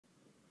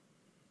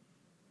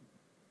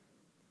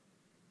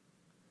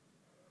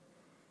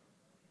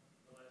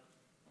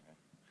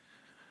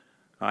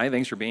Hi,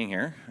 thanks for being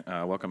here.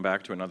 Welcome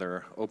back to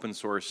another open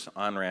source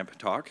on-ramp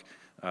talk.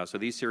 So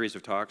these series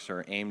of talks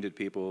are aimed at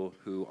people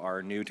who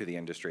are new to the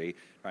industry,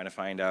 trying to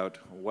find out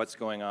what's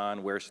going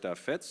on, where stuff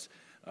fits.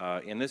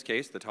 In this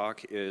case, the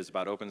talk is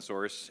about open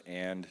source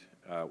and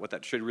what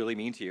that should really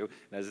mean to you,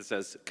 and as it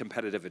says,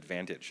 competitive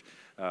advantage.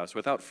 So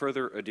without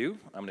further ado,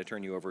 I'm going to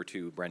turn you over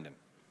to Brendan.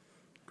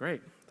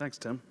 Great, thanks,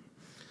 Tim.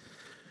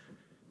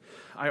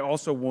 I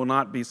also will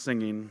not be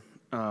singing,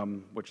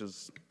 which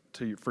is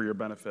for your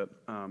benefit.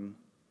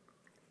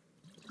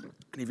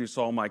 If you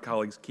saw my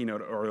colleague's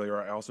keynote earlier,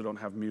 I also don't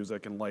have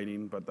music and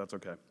lighting, but that's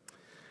okay.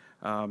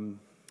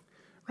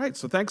 Right,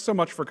 so thanks so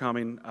much for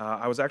coming.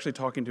 I was actually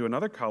talking to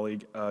another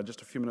colleague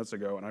just a few minutes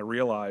ago, and I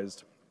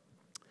realized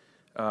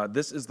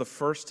this is the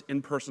first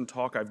in-person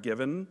talk I've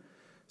given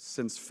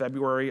since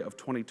February of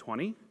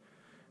 2020,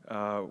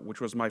 which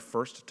was my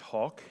first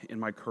talk in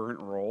my current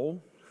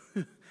role,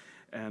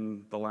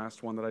 and the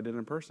last one that I did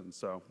in person.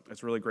 So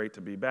it's really great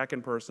to be back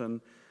in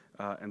person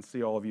and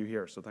see all of you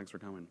here, so thanks for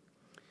coming.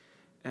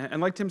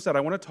 And like Tim said, I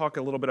want to talk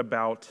a little bit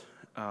about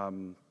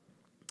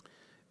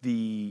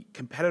the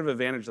competitive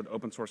advantage that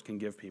open source can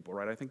give people,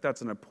 right? I think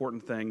that's an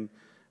important thing.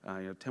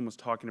 Tim was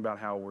talking about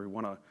how we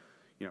want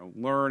to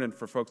learn, and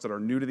for folks that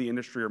are new to the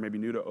industry or maybe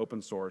new to open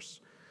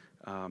source,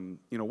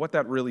 what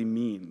that really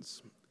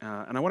means.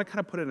 And I want to kind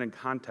of put it in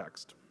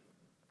context.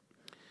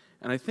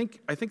 And I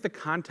think the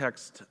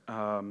context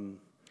that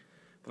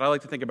I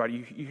like to think about,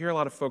 you hear a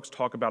lot of folks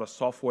talk about a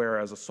software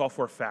as a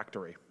software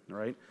factory,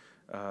 right?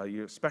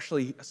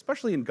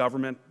 Especially in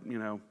government,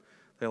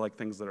 they like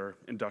things that are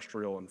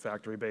industrial and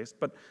factory-based.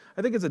 But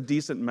I think it's a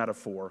decent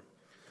metaphor.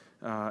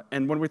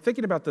 And when we're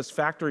thinking about this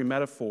factory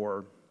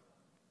metaphor,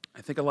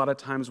 I think a lot of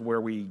times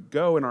where we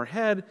go in our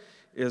head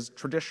is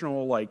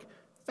traditional, like,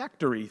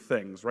 factory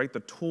things, right? The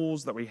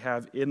tools that we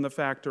have in the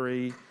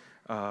factory,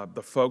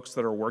 the folks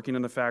that are working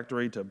in the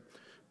factory to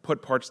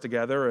put parts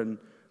together. And,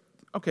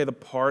 okay, the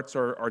parts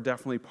are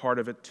definitely part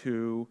of it,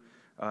 too.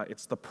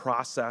 It's the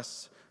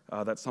process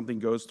that something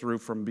goes through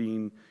from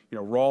being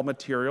raw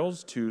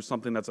materials to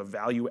something that's a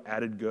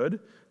value-added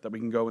good that we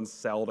can go and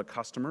sell to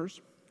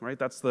customers, right?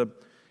 That's the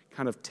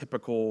kind of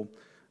typical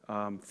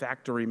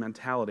factory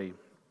mentality.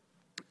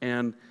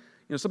 And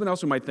something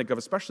else we might think of,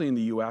 especially in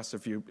the U.S.,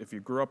 if you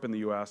grew up in the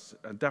U.S.,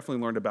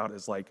 definitely learned about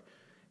is like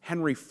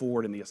Henry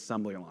Ford and the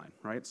assembly line,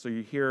 right? So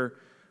you hear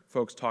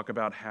folks talk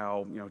about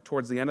how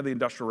towards the end of the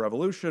Industrial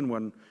Revolution,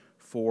 when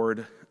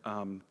Ford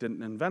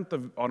didn't invent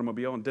the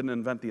automobile and didn't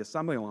invent the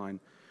assembly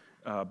line,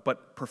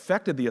 but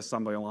perfected the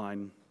assembly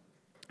line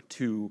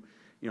to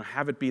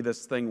have it be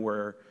this thing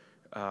where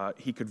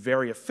he could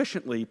very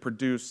efficiently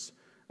produce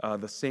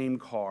the same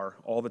car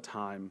all the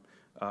time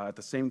at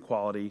the same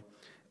quality,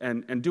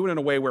 and do it in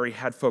a way where he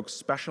had folks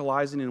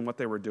specializing in what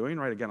they were doing,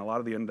 right? Again, a lot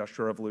of the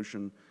Industrial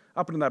Revolution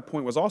up until that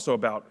point was also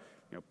about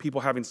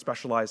people having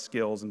specialized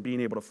skills and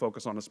being able to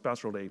focus on a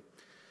specialty.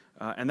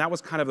 And that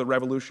was kind of the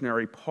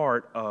revolutionary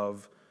part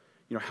of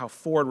how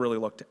Ford really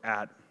looked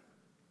at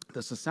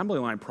this assembly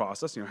line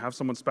process. Have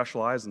someone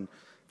specialize and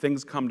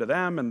things come to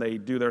them and they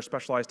do their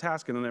specialized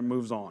task and then it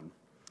moves on.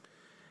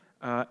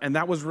 And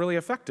that was really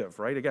effective,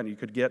 right? Again, you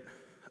could get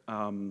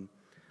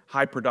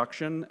high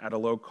production at a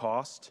low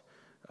cost.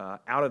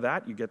 Out of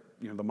that, you get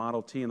the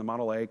Model T and the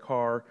Model A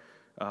car.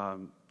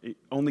 It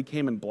only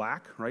came in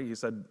black, right?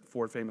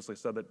 Ford famously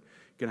said that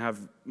you can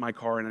have my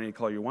car in any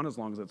color you want as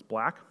long as it's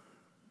black.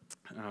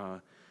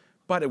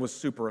 But it was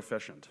super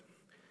efficient.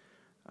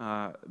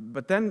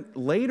 But then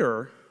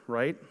later,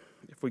 right,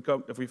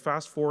 if we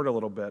fast forward a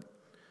little bit,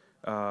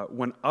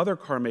 when other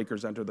car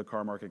makers entered the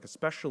car market,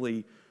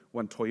 especially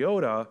when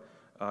Toyota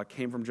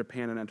came from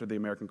Japan and entered the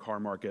American car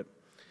market,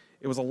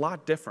 it was a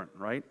lot different,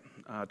 right?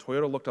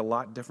 Toyota looked a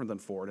lot different than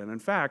Ford. And in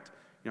fact,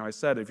 I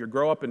said if you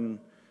grow up in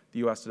the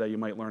U.S. today, you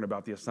might learn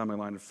about the assembly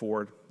line of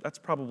Ford. That's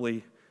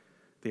probably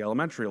the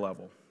elementary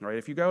level, right?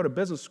 If you go to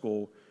business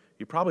school,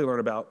 you probably learn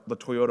about the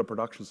Toyota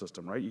production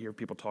system, right? You hear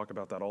people talk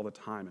about that all the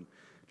time. And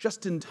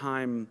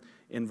just-in-time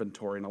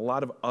inventory and a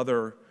lot of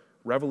other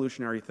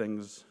revolutionary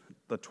things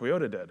that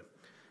Toyota did.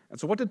 And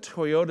so what did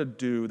Toyota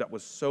do that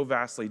was so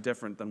vastly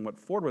different than what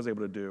Ford was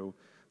able to do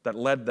that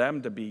led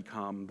them to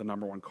become the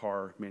 #1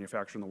 car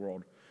manufacturer in the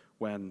world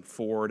when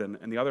Ford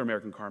and the other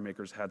American car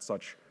makers had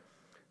such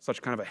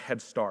kind of a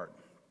head start?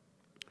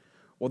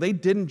 Well, they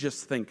didn't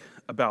just think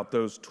about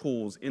those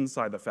tools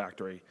inside the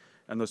factory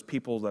and those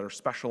people that are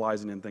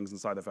specializing in things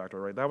inside the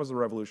factory, right? That was the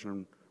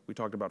revolution we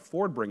talked about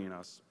Ford bringing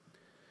us.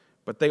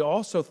 But they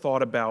also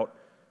thought about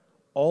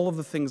all of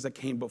the things that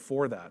came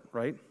before that,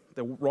 right?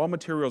 The raw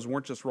materials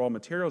weren't just raw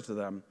materials to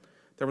them.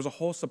 There was a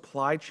whole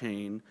supply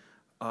chain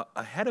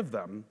ahead of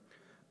them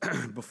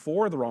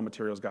before the raw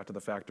materials got to the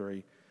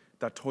factory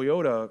that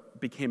Toyota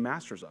became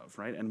masters of,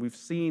 right? And we've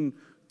seen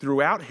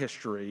throughout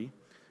history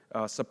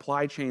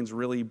supply chains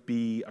really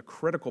be a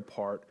critical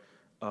part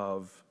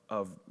of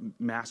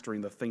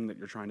mastering the thing that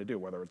you're trying to do,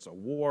 whether it's a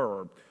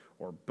war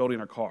or building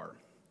a car.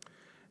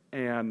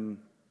 And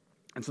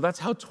so that's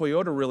how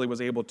Toyota really was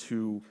able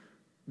to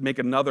make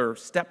another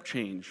step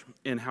change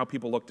in how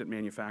people looked at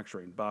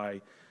manufacturing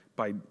by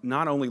by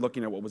not only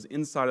looking at what was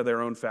inside of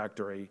their own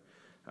factory,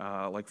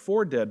 like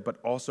Ford did, but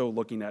also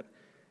looking at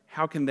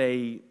how can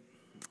they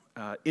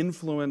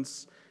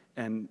influence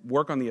and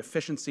work on the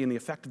efficiency and the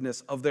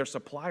effectiveness of their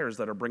suppliers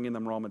that are bringing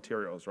them raw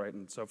materials, right?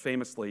 And so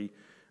famously,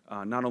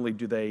 not only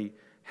do they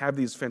have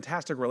these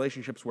fantastic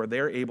relationships where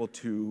they're able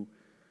to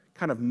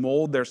kind of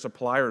mold their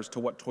suppliers to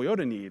what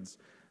Toyota needs,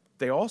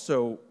 they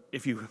also,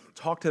 if you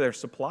talk to their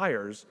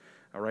suppliers,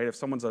 all right, if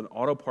someone's an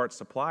auto parts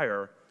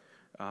supplier,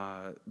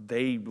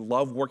 they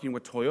love working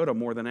with Toyota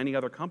more than any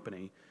other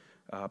company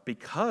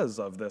because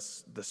of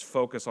this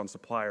focus on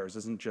suppliers.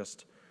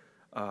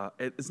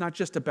 It's not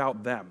just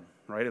about them,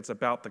 right? It's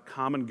about the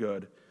common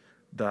good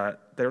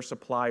that their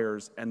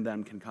suppliers and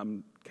them can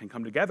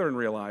come together and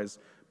realize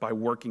by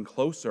working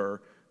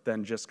closer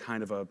than just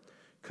kind of a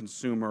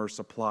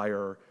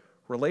consumer-supplier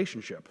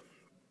relationship.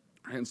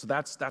 And so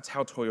that's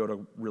how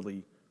Toyota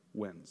really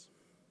wins.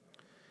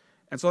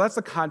 And so that's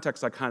the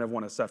context I kind of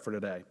want to set for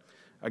today.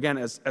 Again,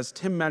 as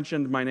Tim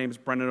mentioned, my name is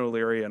Brendan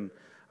O'Leary, and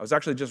I was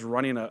actually just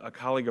running a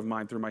colleague of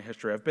mine through my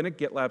history. I've been at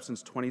GitLab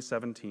since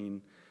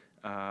 2017,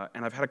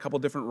 and I've had a couple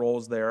different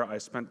roles there. I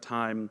spent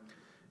time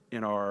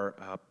in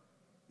our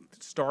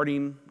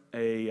starting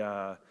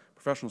a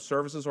professional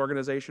services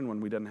organization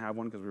when we didn't have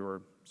one because we were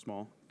a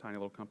small, tiny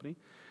little company.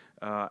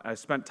 I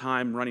spent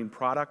time running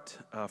product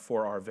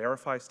for our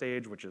Verify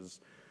stage, which is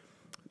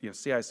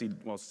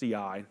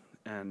CI,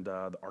 and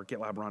our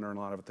GitLab runner and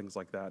a lot of things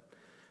like that.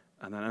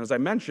 And then, as I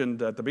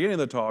mentioned at the beginning of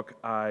the talk,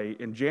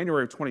 in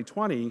January of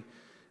 2020,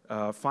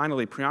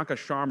 finally, Priyanka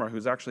Sharma,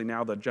 who's actually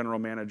now the general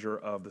manager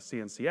of the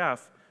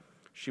CNCF,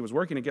 she was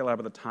working at GitLab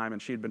at the time,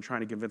 and she had been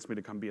trying to convince me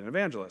to come be an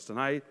evangelist. And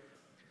I'd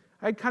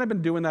kind of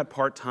been doing that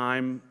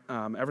part-time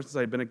ever since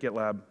I'd been at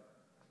GitLab.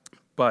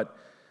 But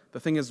the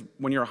thing is,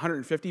 when you're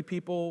 150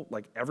 people,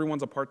 like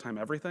everyone's a part-time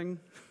everything.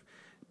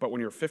 But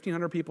when you're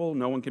 1,500 people,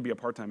 no one can be a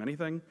part-time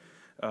anything.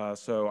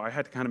 So I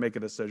had to kind of make a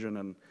decision,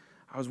 and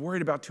I was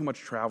worried about too much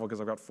travel because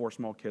I've got 4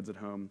 small kids at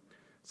home.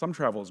 Some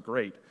travel is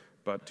great,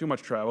 but too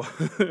much travel.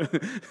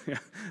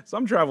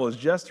 Some travel is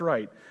just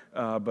right,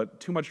 but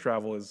too much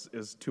travel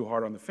is too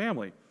hard on the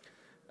family.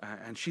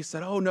 And she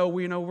said, "Oh no,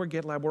 we're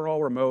GitLab, we're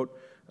all remote.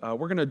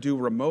 We're going to do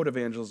remote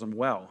evangelism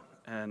well."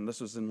 And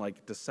this was in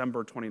like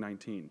December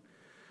 2019.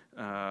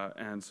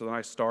 And so then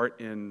I start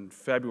in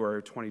February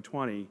of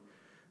 2020,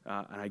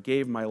 and I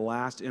gave my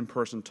last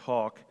in-person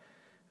talk.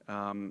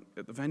 The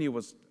venue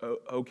was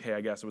okay,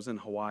 I guess. It was in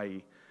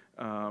Hawaii.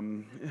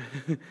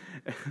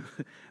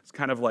 It's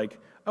kind of like,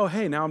 oh,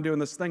 hey, now I'm doing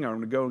this thing. I'm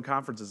going to go in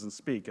conferences and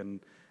speak. And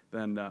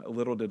then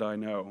little did I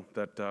know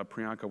that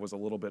Priyanka was a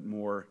little bit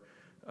more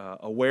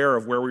aware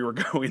of where we were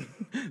going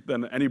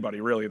than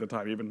anybody really at the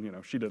time.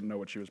 Even she didn't know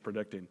what she was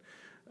predicting.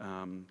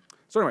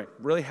 So anyway,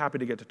 really happy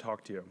to get to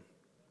talk to you.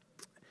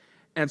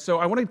 And so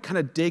I want to kind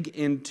of dig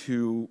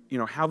into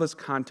how this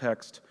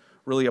context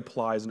really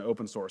applies in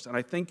open source. And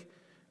I think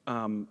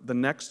the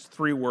next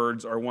 3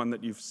 words are one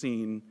that you've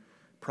seen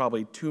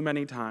probably too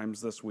many times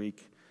this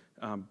week,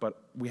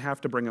 but we have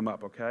to bring them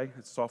up, okay?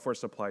 It's software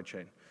supply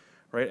chain,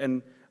 right?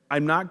 And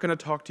I'm not going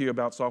to talk to you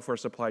about software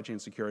supply chain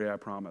security, I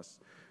promise.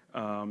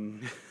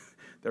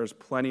 There's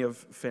plenty of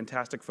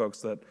fantastic folks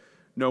that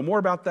know more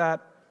about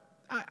that.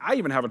 I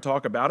even have a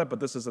talk about it, but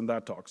this isn't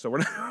that talk. So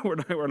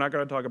we're not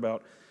going to talk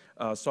about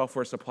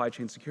software supply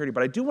chain security,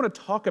 but I do want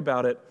to talk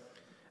about it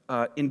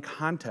in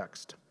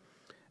context.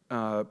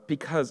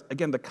 Because,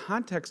 again, the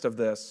context of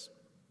this,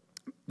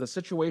 the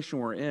situation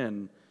we're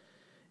in,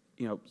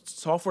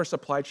 software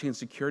supply chain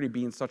security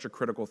being such a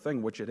critical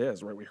thing, which it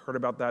is, right? We heard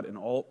about that in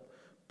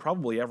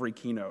probably every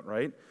keynote,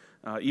 right?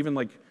 Even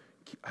like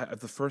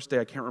the first day,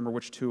 I can't remember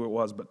which 2 it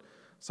was, but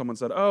someone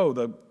said, oh,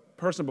 the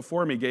person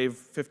before me gave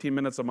 15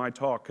 minutes of my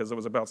talk because it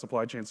was about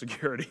supply chain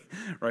security,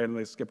 right? And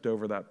they skipped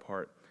over that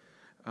part.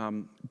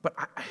 But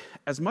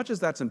as much as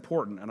that's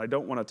important, and I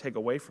don't want to take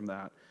away from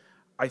that,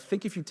 I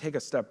think if you take a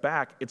step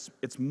back,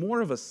 it's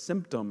more of a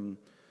symptom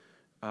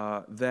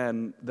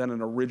than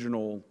an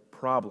original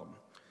problem.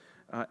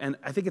 And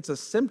I think it's a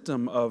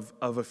symptom of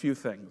a few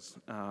things.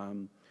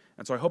 And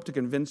so I hope to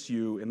convince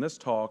you in this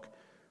talk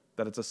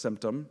that it's a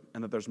symptom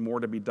and that there's more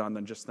to be done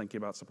than just thinking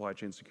about supply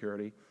chain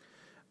security.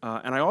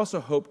 And I also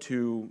hope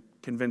to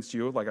convince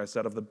you, like I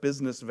said, of the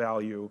business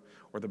value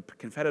or the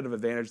competitive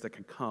advantage that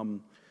can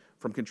come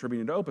from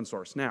contributing to open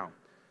source. Now,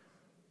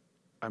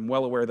 I'm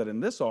well aware that in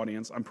this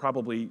audience, I'm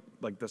probably,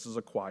 like, this is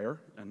a choir,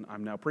 and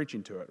I'm now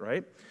preaching to it,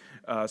 right?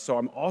 So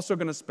I'm also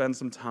going to spend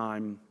some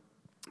time,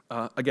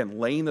 again,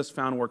 laying this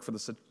groundwork for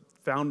the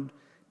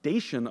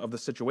foundation of the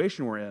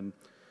situation we're in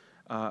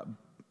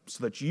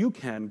so that you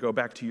can go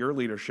back to your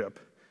leadership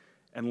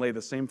and lay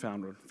the same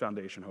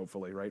foundation,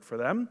 hopefully, right, for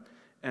them,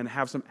 and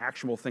have some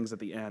actionable things at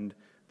the end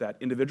that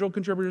individual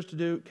contributors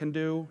can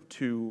do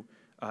to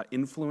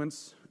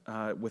influence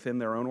within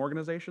their own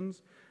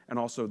organizations, and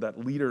also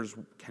that leaders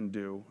can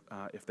do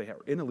if they are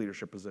in a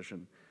leadership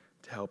position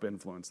to help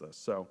influence this.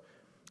 So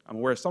I'm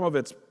aware some of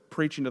it's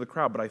preaching to the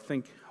crowd, but I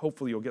think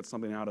hopefully you'll get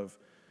something out of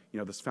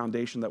this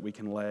foundation that we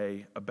can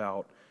lay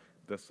about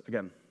this,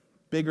 again,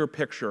 bigger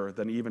picture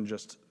than even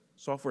just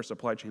software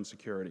supply chain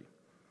security.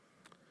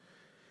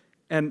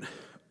 And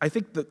I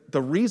think that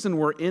the reason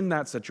we're in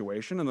that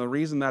situation and the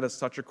reason that is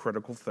such a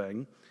critical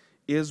thing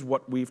is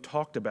what we've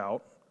talked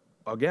about,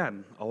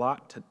 again, a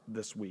lot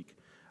this week,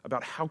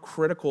 about how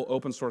critical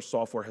open source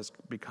software has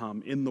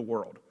become in the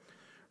world.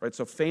 Right?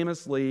 So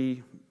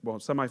famously, well,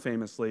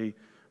 semi-famously,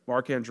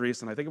 Marc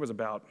Andreessen, I think it was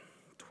about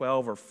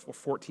 12 or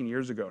 14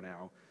 years ago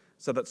now,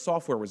 said that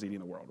software was eating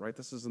the world, right?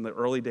 This is in the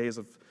early days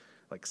of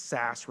like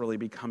SaaS really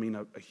becoming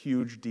a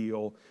huge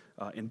deal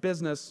in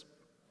business,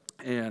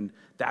 and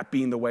that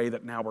being the way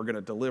that now we're going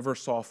to deliver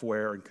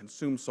software and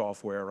consume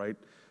software, right?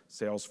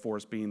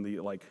 Salesforce being the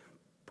like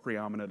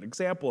preeminent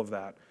example of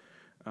that.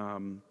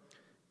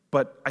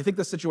 But I think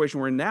the situation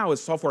we're in now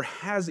is software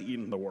has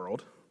eaten the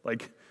world,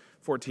 like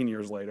 14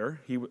 years later.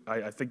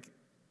 I think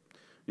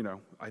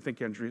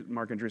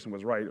Marc Andreessen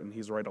was right, and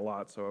he's right a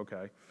lot, so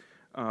okay.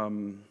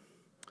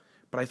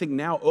 But I think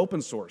now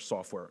open source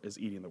software is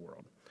eating the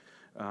world.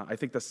 I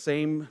think the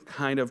same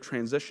kind of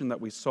transition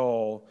that we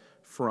saw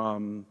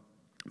from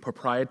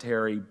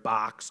proprietary,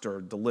 boxed,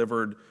 or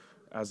delivered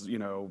as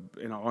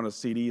on a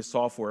CD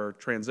software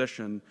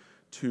transition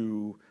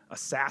to a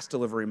SaaS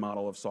delivery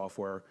model of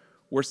software,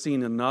 we're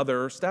seeing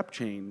another step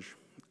change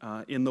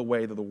in the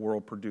way that the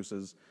world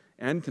produces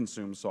and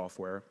consumes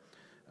software,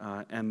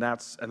 and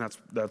that's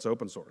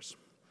open source.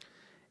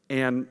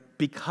 And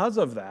because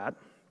of that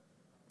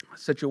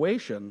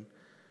situation,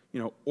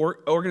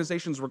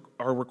 organizations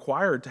are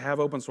required to have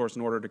open source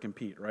in order to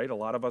compete, right? A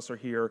lot of us are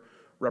here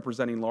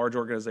representing large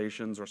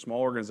organizations or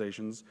small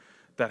organizations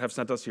that have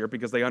sent us here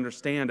because they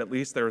understand at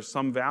least there's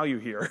some value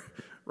here,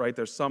 right?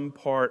 There's some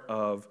part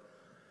of,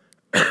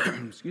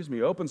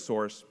 open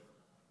source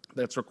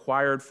that's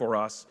required for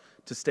us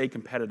to stay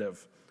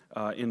competitive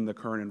in the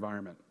current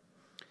environment.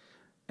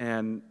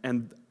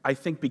 And I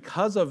think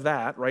because of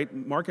that, right,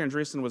 Marc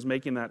Andreessen was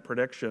making that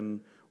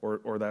prediction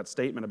or that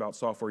statement about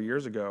software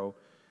years ago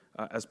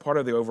as part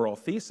of the overall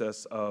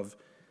thesis of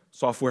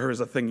software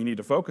is a thing you need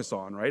to focus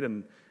on, right?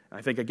 And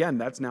I think, again,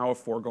 that's now a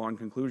foregone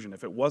conclusion.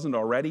 If it wasn't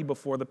already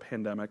before the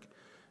pandemic,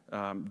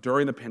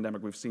 during the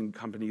pandemic, we've seen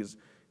companies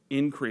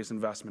increase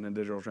investment in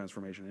digital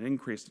transformation and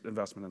increase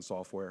investment in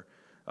software,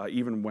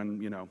 even when,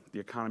 the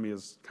economy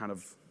is kind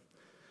of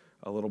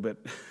a little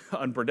bit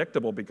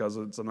unpredictable because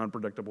it's an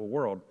unpredictable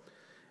world.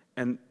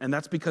 And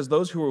that's because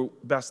those who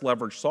best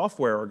leverage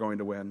software are going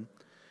to win.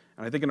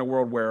 And I think in a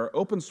world where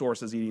open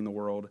source is eating the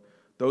world,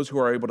 those who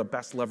are able to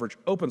best leverage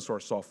open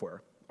source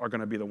software are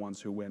going to be the ones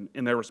who win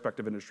in their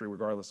respective industry,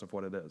 regardless of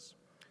what it is.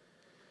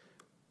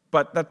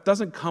 But that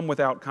doesn't come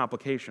without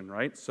complication,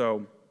 right?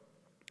 So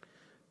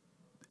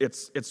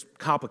it's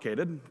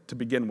complicated to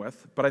begin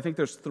with, but I think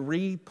there's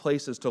three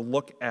places to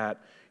look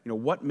at,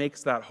 what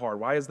makes that hard?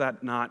 Why is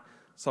that not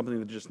something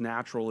that just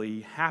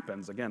naturally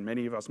happens? Again,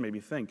 many of us maybe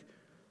think,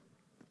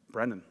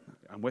 Brendan,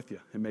 I'm with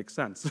you. It makes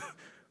sense,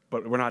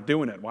 but we're not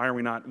doing it. Why are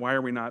we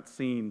not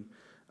seeing?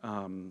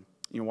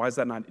 Why is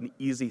that not an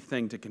easy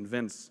thing to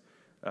convince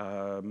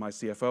my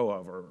CFO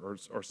of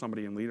or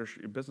somebody in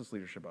business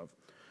leadership of?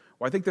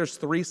 Well, I think there's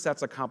three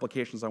sets of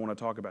complications I want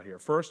to talk about here.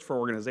 First, for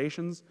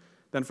organizations,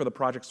 then for the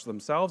projects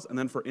themselves, and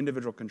then for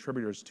individual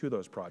contributors to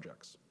those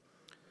projects.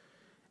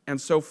 And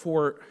so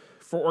for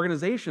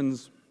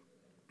organizations,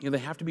 they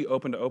have to be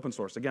open to open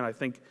source. Again, I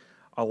think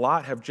a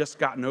lot have just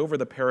gotten over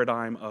the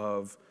paradigm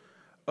of,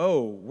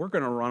 we're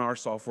going to run our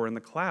software in the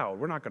cloud.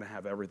 We're not going to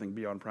have everything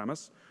be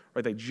on-premise,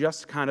 right? They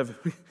just kind of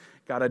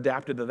got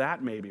adapted to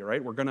that maybe,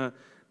 right? We're going to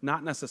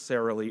not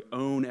necessarily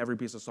own every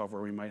piece of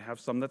software. We might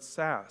have some that's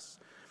SaaS.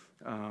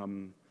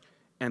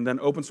 And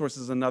then open source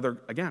is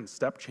another, again,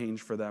 step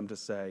change for them to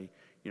say,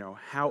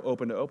 how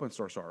open to open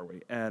source are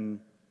we? And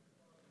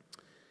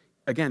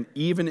again,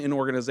 even in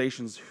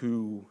organizations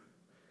who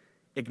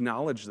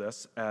acknowledge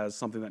this as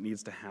something that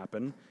needs to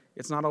happen,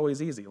 it's not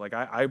always easy. Like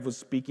I've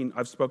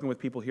spoken with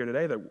people here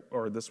today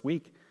or this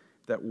week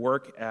that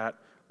work at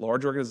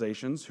large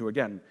organizations who,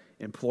 again,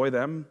 employ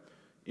them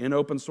in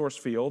open source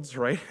fields,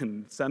 right,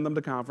 and send them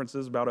to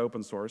conferences about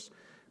open source,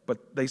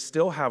 but they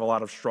still have a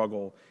lot of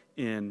struggle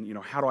in,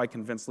 how do I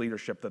convince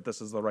leadership that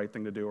this is the right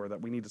thing to do, or that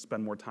we need to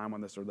spend more time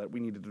on this, or that we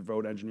need to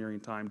devote engineering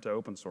time to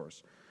open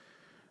source.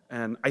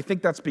 And I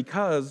think that's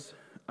because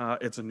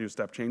it's a new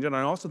step change, and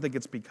I also think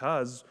it's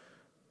because,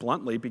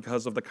 bluntly,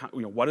 because of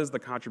what is the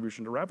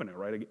contribution to revenue,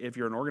 right? If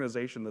you're an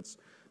organization that's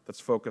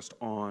focused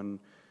on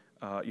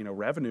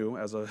revenue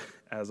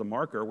as a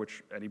marker,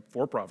 which any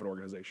for-profit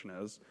organization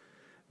is,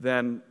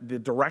 then the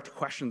direct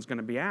question is going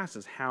to be asked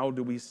is, how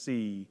do we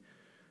see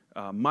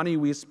money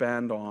we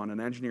spend on an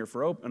engineer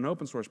for an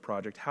open source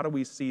project, how do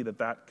we see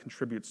that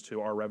contributes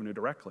to our revenue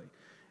directly?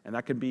 And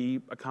that can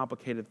be a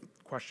complicated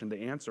question to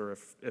answer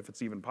if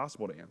it's even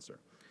possible to answer.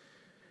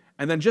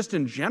 And then just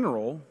in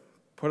general,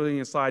 putting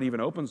aside even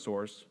open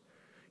source,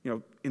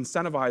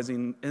 incentives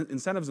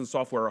in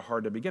software are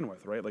hard to begin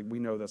with, right? Like we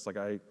know this,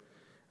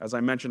 as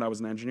I mentioned, I was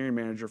an engineering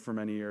manager for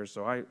many years,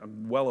 so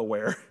I'm well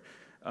aware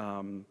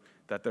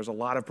that there's a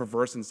lot of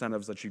perverse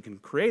incentives that you can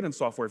create in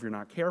software if you're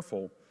not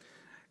careful.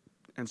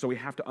 And so we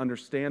have to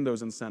understand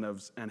those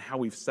incentives and how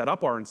we've set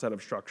up our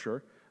incentive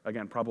structure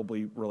again,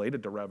 probably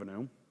related to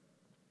revenue,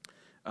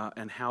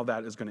 and how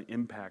that is going to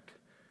impact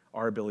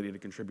our ability to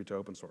contribute to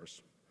open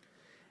source.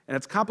 And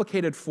it's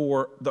complicated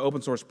for the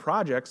open source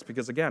projects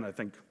because, again, I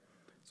think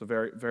it's a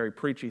very, very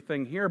preachy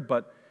thing here,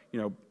 but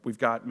we've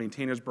got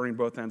maintainers burning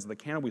both ends of the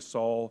can. We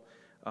saw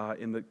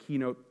in the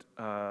keynote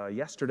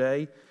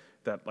yesterday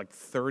that like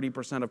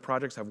 30% of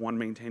projects have one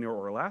maintainer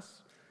or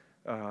less,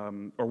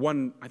 or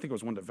one, I think it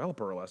was one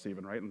developer or less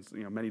even, right? And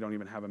many don't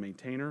even have a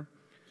maintainer.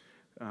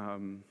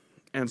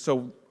 And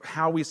so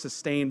how we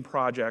sustain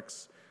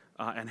projects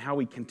and how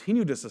we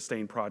continue to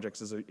sustain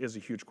projects is a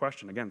huge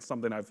question. Again,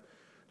 something I've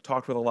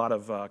talked with a lot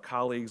of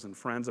colleagues and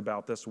friends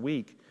about this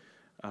week.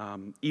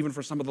 Even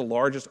for some of the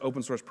largest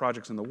open source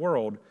projects in the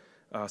world,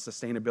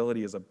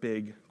 sustainability is a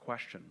big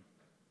question.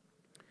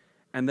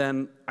 And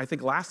then I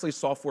think lastly,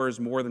 software is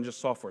more than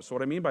just software. So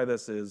what I mean by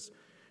this is,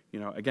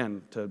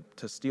 again,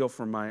 to steal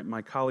from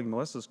my colleague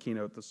Melissa's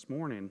keynote this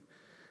morning,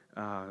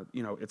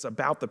 it's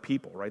about the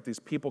people, right? These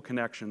people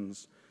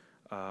connections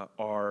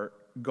are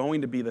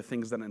going to be the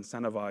things that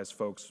incentivize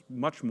folks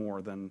much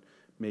more than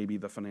maybe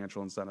the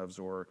financial incentives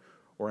or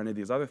any of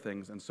these other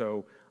things. And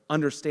so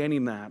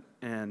understanding that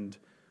and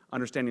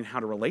understanding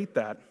how to relate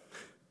that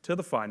to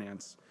the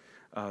finance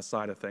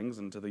side of things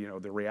and to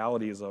the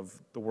realities of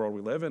the world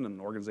we live in and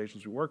the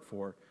organizations we work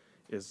for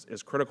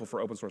is critical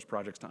for open source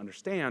projects to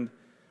understand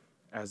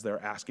as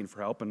they're asking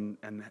for help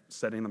and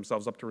setting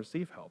themselves up to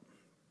receive help.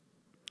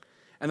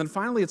 And then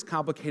finally, it's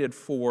complicated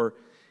for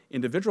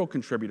individual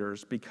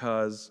contributors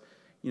because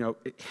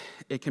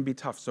it can be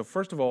tough. So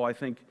first of all, I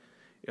think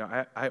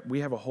we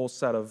have a whole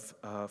set of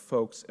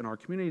folks in our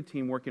community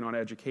team working on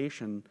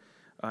education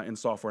in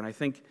software, and I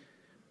think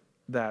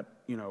that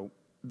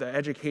the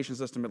education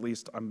system, at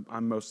least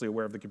I'm mostly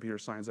aware of the computer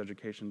science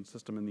education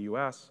system in the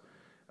U.S.,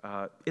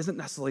 isn't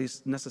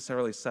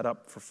necessarily set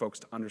up for folks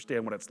to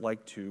understand what it's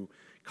like to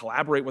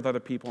collaborate with other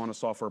people on a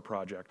software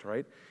project,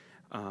 right?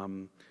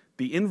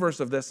 The inverse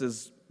of this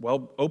is,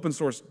 well, open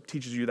source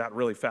teaches you that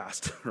really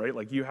fast, right?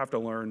 Like you have to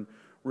learn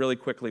really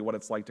quickly what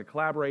it's like to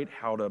collaborate,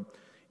 how to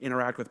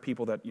interact with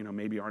people that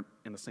maybe aren't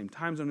in the same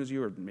time zone as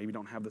you or maybe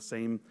don't have the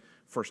same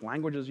first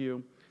language as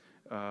you.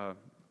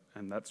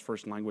 And that's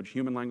first language,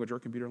 human language or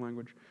computer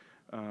language.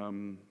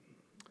 And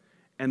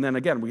then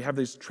again, we have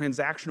these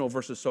transactional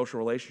versus social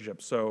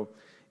relationships. So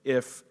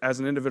if, as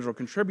an individual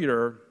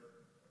contributor,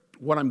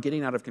 what I'm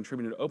getting out of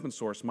contributing to open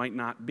source might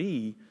not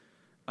be,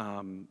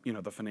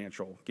 the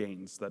financial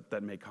gains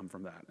that may come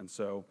from that.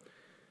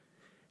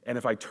 And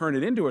if I turn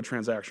it into a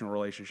transactional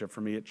relationship,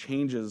 for me, it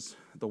changes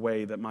the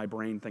way that my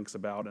brain thinks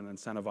about and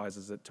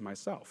incentivizes it to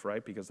myself,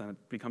 right? Because then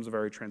it becomes a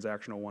very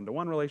transactional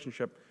one-to-one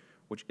relationship,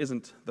 which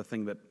isn't the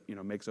thing that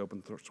makes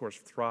open source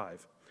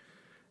thrive.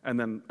 And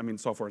then,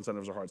 software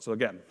incentives are hard. So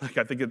again,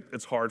 I think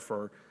it's hard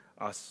for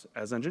us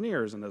as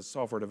engineers and as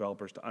software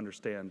developers to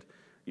understand,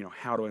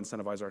 how to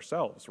incentivize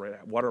ourselves,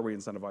 right? What are we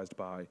incentivized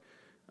by?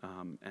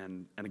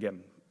 And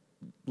again,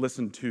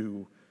 listen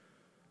to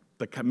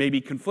the maybe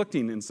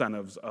conflicting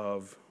incentives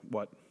of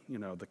what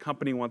the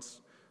company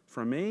wants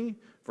from me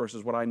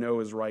versus what I know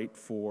is right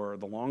for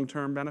the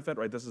long-term benefit,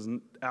 right?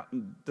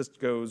 This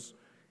goes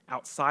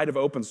outside of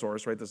open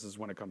source, right? This is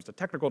when it comes to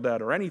technical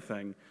debt or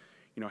anything.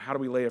 How do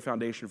we lay a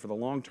foundation for the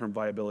long-term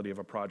viability of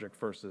a project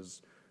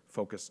versus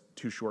focus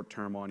too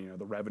short-term on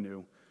the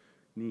revenue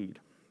need?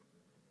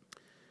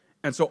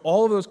 And so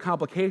all of those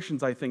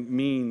complications, I think,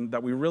 mean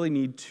that we really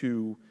need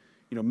to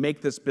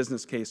make this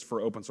business case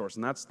for open source.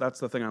 And that's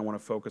the thing I want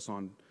to focus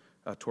on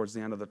towards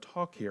the end of the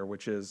talk here,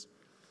 which is,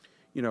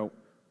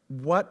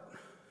 what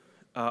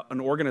an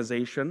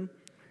organization,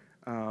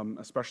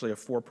 especially a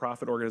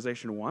for-profit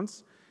organization,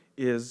 wants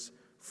is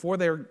for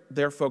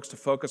their folks to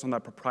focus on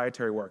that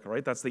proprietary work,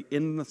 right? That's the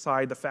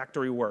inside the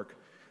factory work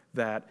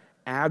that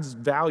adds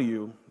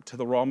value to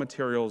the raw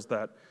materials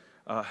that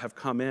have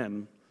come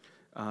in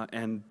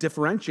and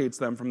differentiates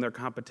them from their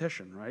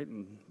competition, right?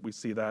 And we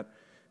see that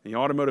in the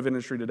automotive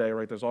industry today,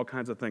 right? There's all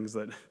kinds of things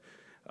that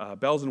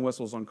bells and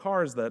whistles on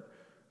cars that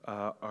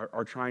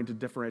are trying to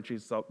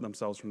differentiate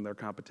themselves from their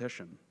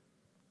competition.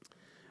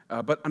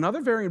 But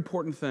another very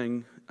important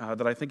thing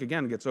that I think,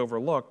 again, gets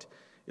overlooked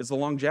is the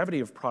longevity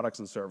of products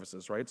and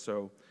services, right?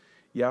 So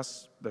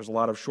yes, there's a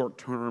lot of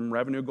short-term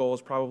revenue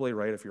goals probably,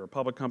 right? If you're a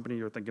public company,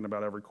 you're thinking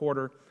about every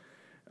quarter.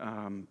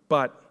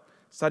 But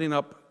setting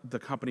up the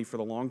company for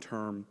the long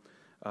term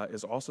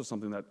is also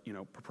something that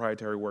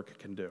proprietary work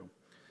can do.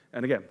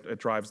 And again, it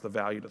drives the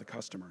value to the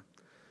customer.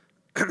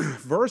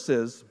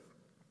 Versus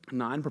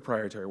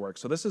non-proprietary work.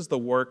 So this is the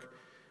work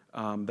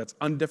that's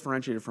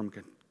undifferentiated from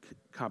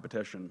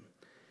competition.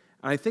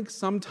 And I think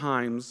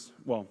sometimes,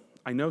 well,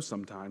 I know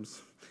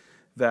sometimes,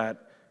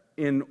 that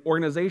in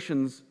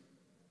organizations,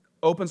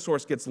 open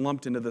source gets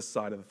lumped into this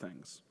side of the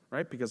things,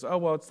 right? Because, oh,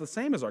 well, it's the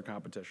same as our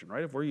competition,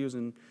 right? If we're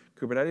using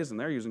Kubernetes and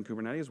they're using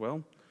Kubernetes,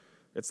 well,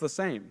 it's the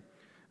same.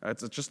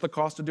 It's just the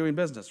cost of doing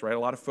business, right? A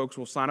lot of folks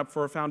will sign up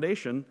for a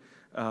foundation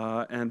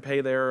and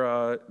pay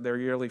their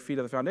yearly fee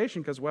to the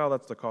foundation because, well,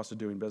 that's the cost of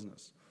doing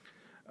business.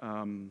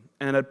 And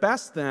at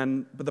best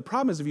then, but the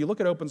problem is if you look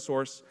at open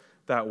source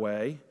that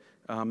way,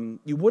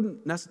 You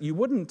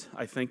wouldn't,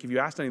 I think, if you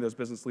asked any of those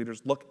business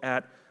leaders, look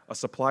at a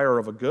supplier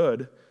of a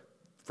good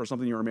for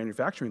something you were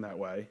manufacturing that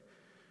way.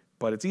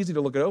 But it's easy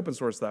to look at open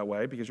source that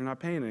way because you're not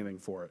paying anything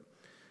for it.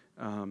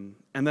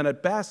 And then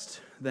at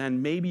best,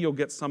 then maybe you'll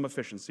get some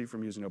efficiency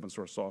from using open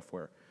source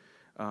software.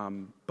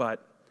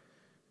 But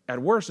at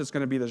worst, it's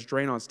going to be this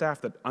drain on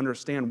staff that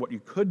understand what you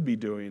could be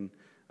doing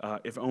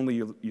if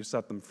only you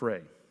set them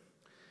free.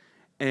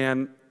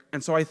 And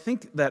so I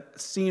think that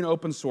seeing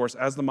open source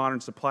as the modern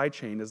supply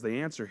chain is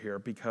the answer here,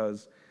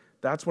 because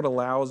that's what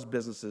allows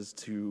businesses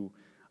to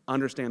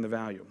understand the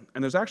value.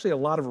 And there's actually a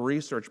lot of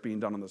research being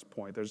done on this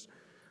point.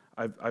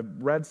 I've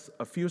read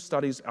a few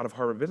studies out of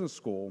Harvard Business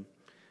School,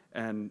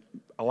 and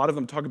a lot of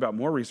them talk about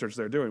more research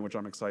they're doing, which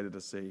I'm excited to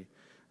see.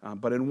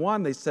 But in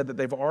one, they said that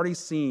they've already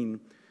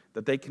seen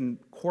that they can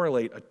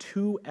correlate a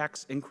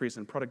 2x increase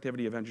in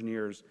productivity of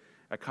engineers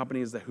at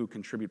companies who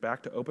contribute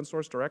back to open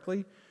source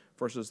directly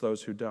versus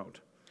those who don't.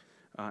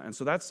 And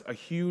so that's a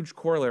huge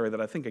corollary that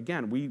I think,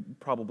 again, we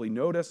probably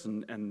notice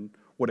and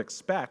would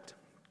expect.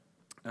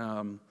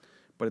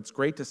 But it's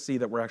great to see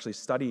that we're actually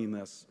studying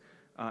this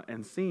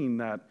and seeing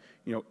that,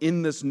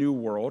 in this new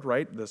world,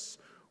 right, this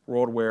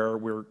world where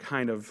we're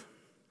kind of,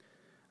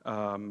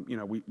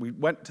 we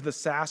went to the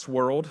SaaS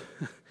world,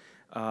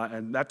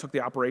 and that took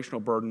the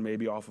operational burden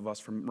maybe off of us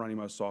from running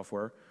most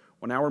software.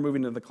 Well, now we're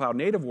moving to the cloud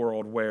native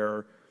world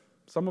where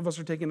some of us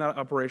are taking that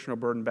operational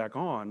burden back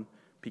on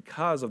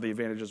because of the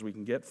advantages we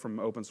can get from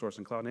open source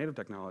and cloud native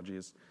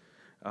technologies.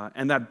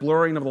 And that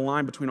blurring of the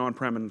line between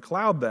on-prem and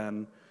cloud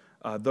then,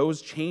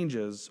 those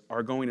changes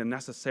are going to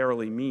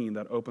necessarily mean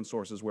that open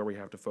source is where we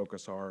have to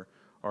focus our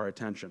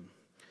attention.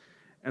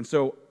 And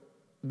so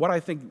what I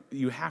think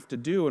you have to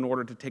do in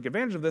order to take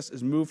advantage of this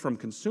is move from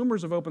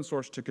consumers of open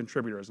source to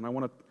contributors. And I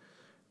want to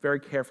very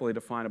carefully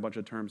define a bunch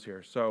of terms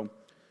here. So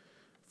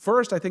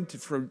first, I think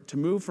to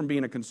move from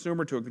being a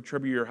consumer to a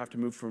contributor, you have to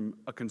move from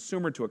a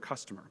consumer to a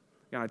customer.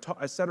 And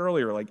I said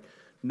earlier, like,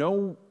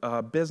 no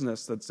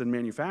business that's in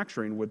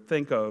manufacturing would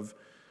think of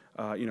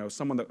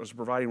someone that was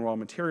providing raw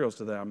materials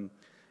to them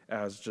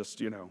as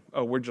just,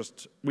 oh, we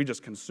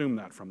just consume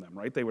that from them,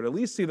 right? They would at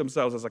least see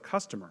themselves as a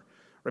customer,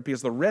 right?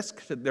 Because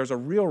there's a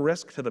real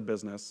risk to the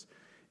business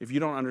if you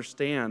don't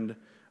understand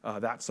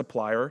that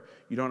supplier,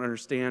 you don't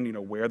understand,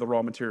 where the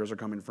raw materials are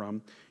coming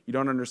from, you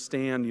don't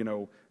understand,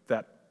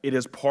 that it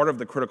is part of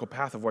the critical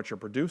path of what you're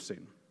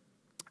producing.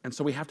 And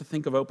so we have to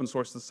think of open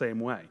source the same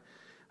way.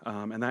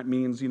 And that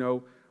means,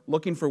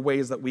 looking for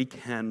ways that we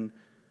can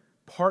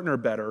partner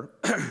better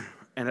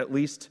and at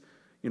least,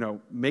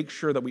 make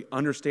sure that we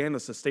understand the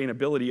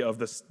sustainability of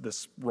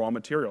this raw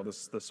material,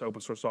 this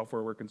open source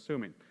software we're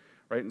consuming,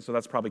 right? And so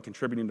that's probably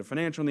contributing to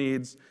financial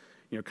needs,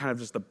 kind of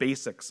just the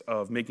basics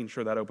of making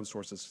sure that open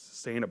source is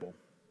sustainable.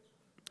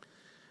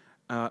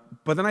 But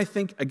then I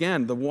think,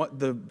 again,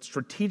 the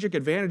strategic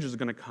advantage is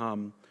going to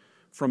come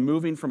from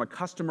moving from a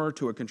customer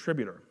to a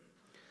contributor.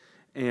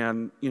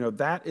 And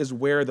that is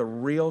where the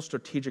real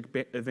strategic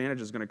advantage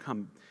is going to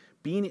come.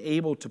 Being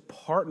able to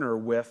partner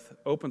with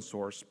open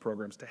source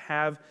programs, to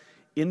have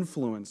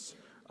influence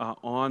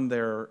on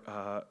their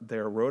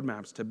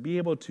roadmaps, to be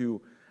able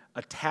to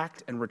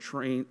attract and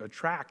retain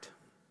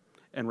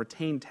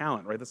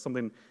talent, right? That's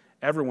something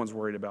everyone's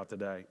worried about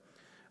today.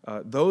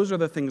 Those are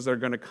the things that are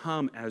going to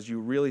come as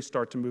you really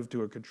start to move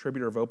to a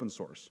contributor of open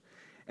source.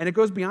 And it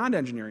goes beyond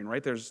engineering,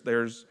 right?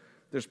 There's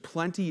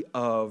plenty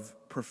of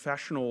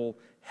professional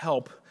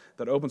help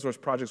that open source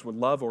projects would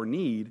love or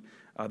need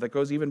that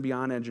goes even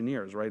beyond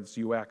engineers, right? It's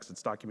UX,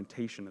 it's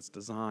documentation, it's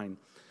design.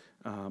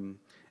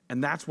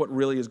 And that's what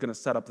really is going to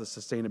set up the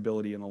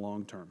sustainability in the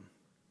long term.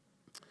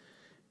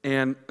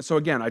 And so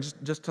again, I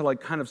just to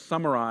kind of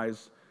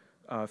summarize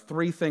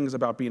 3 things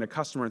about being a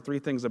customer and 3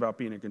 things about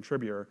being a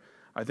contributor.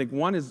 I think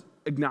one is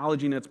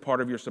acknowledging it's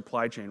part of your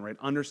supply chain, right?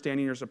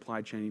 Understanding your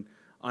supply chain,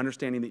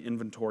 understanding the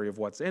inventory of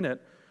what's in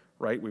it,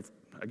 right? We've,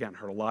 again,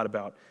 heard a lot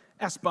about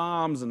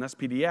SBOMs and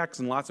SPDX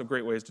and lots of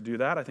great ways to do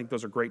that. I think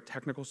those are great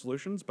technical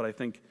solutions, but I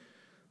think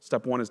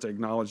step 1 is to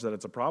acknowledge that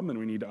it's a problem and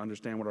we need to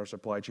understand what our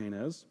supply chain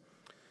is.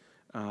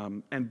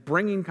 And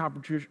bringing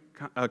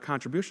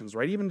contributions,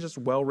 right? Even just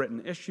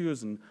well-written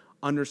issues and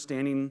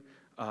understanding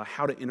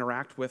how to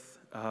interact with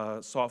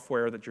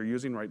software that you're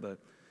using, right? The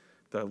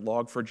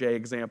Log4j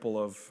example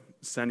of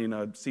sending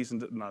not a cease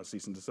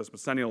and desist,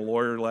 but sending a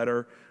lawyer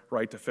letter,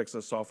 right, to fix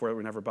a software that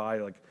we never buy,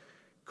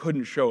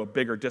 couldn't show a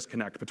bigger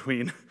disconnect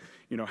between,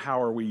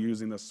 how are we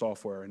using this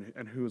software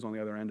and who's on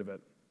the other end of it.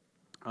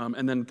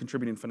 And then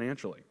contributing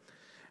financially.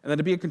 And then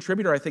to be a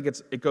contributor, I think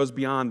it goes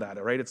beyond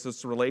that, right? It's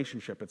this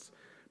relationship. It's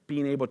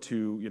being able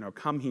to,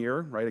 come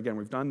here, right? Again,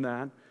 we've done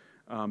that.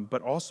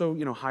 But also,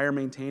 hire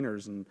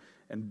maintainers and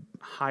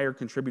hire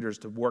contributors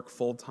to work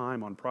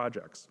full-time on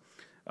projects.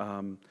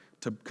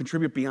 To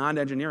contribute beyond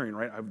engineering,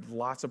 right? I have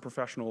lots of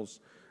professionals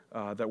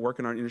that work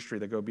in our industry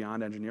that go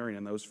beyond engineering,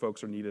 and those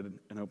folks are needed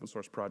in open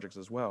source projects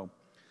as well.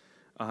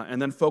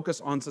 And then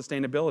focus on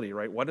sustainability,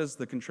 right? What does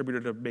the contributor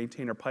to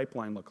maintainer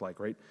pipeline look like,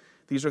 right?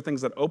 These are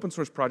things that open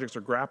source projects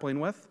are grappling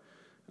with,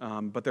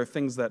 but they're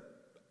things that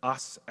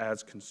us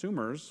as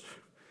consumers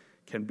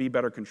can be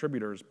better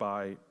contributors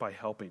by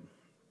helping.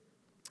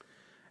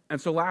 And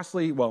so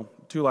lastly, well,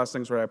 two last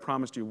things, right? I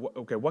promised you,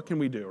 okay, what can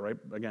we do, right?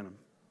 Again,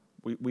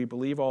 we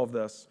believe all of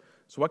this.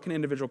 So what can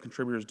individual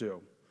contributors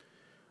do?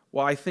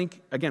 Well, I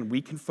think, again,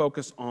 we can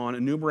focus on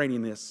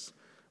enumerating this,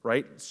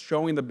 right?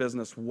 Showing the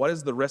business what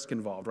is the risk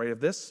involved, right? If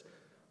this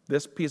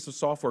piece of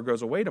software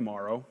goes away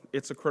tomorrow,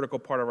 it's a critical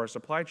part of our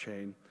supply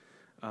chain,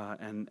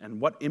 and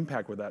what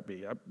impact would that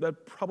be?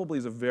 That probably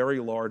is a very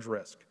large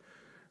risk,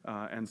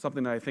 and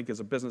something that I think is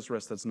a business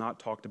risk that's not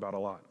talked about a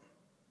lot.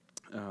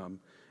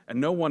 And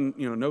no one,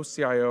 no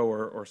CIO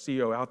or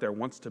CEO out there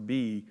wants to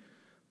be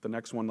the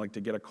next one, like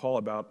to get a call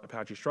about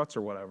Apache Struts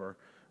or whatever,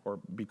 or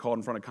be called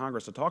in front of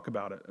Congress to talk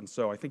about it. And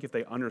so I think if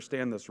they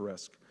understand this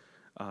risk,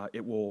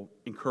 it will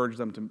encourage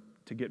them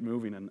to get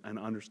moving and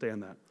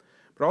understand that.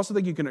 But I also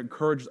think you can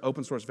encourage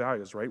open source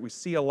values, right? We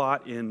see a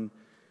lot in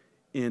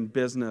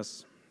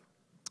businesses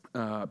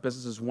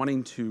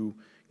wanting to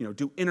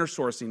do inner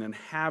sourcing and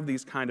have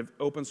these kind of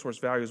open source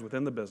values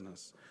within the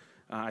business.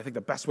 I think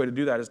the best way to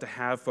do that is to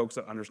have folks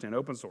that understand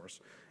open source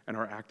and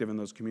are active in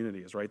those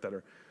communities, right? That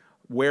are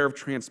aware of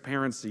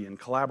transparency and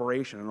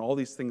collaboration and all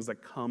these things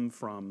that come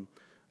from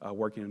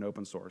working in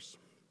open source.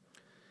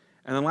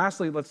 And then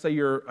lastly, let's say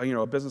you're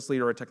a business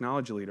leader or a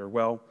technology leader.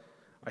 Well,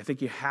 I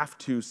think you have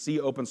to see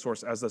open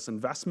source as this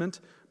investment,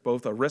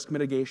 both a risk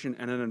mitigation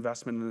and an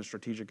investment in a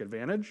strategic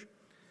advantage.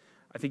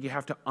 I think you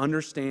have to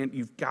understand,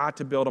 you've got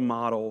to build a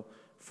model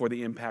for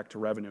the impact to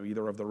revenue,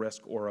 either of the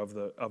risk or of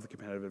the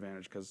competitive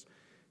advantage, because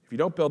if you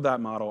don't build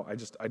that model,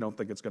 I don't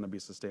think it's going to be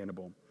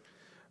sustainable.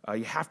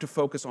 You have to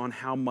focus on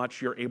how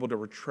much you're able to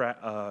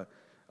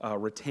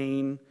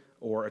retain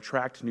or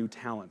attract new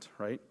talent,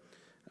 right?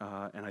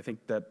 And I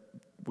think that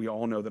we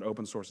all know that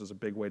open source is a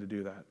big way to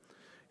do that.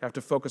 You have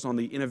to focus on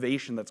the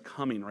innovation that's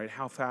coming, right?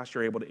 How fast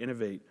you're able to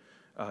innovate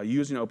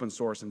using open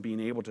source and being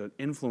able to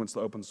influence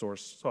the open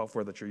source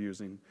software that you're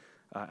using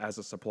as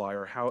a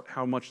supplier.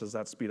 How much does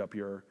that speed up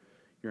your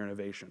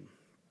innovation?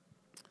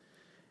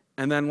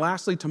 And then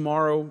lastly,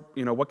 tomorrow,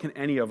 what can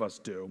any of us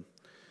do?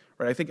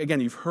 Right? I think, again,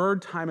 you've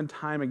heard time and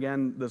time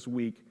again this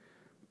week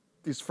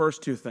these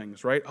first two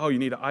things, right? Oh, you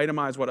need to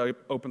itemize what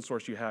open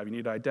source you have. You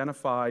need to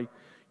identify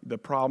the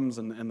problems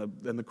and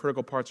the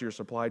critical parts of your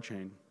supply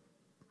chain.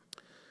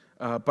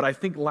 But I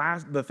think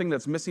the thing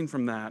that's missing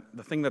from that,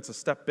 the thing that's a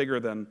step bigger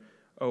than,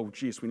 oh,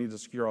 geez, we need to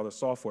secure all this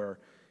software,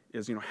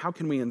 is how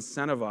can we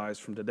incentivize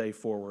from today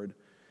forward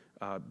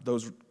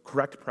those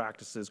correct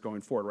practices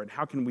going forward, right?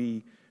 How can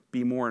we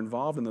be more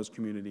involved in those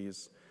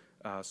communities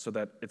so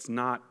that it's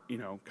not,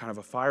 kind of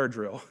a fire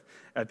drill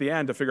at the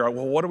end to figure out,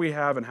 well, what do we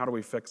have and how do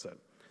we fix it?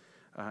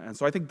 And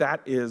so I think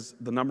that is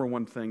the number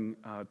one thing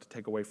to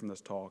take away from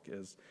this talk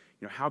is,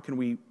 how can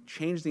we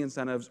change the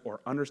incentives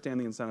or understand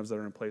the incentives that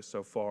are in place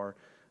so far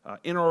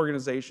in our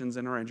organizations,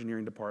 in our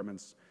engineering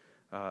departments,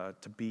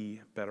 to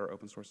be better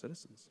open source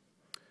citizens.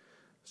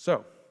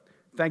 So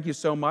thank you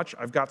so much.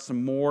 I've got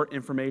some more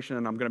information,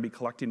 and I'm going to be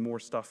collecting more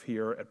stuff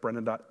here at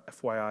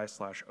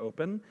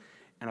brendan.fyi/open.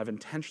 And I've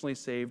intentionally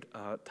saved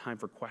time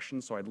for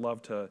questions, so I'd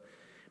love to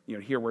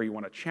hear where you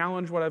want to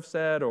challenge what I've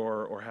said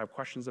or have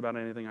questions about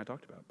anything I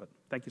talked about. But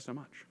thank you so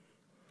much.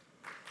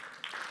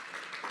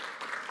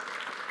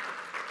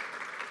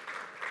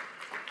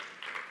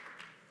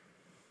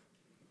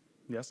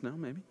 Yes, no,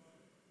 maybe?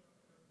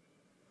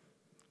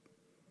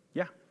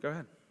 Yeah, go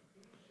ahead.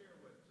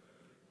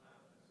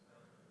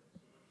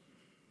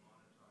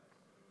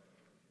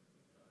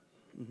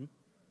 Mm-hmm.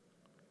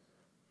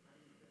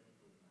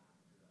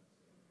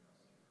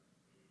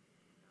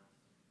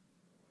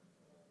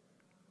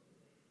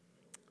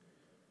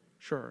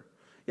 Sure.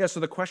 Yeah,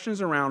 so the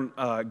questions around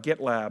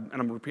GitLab,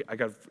 and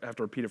I have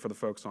to repeat it for the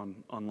folks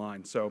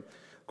online. So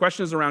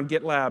questions around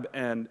GitLab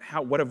and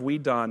what have we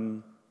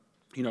done,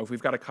 if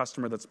we've got a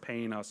customer that's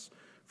paying us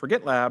for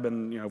GitLab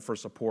and for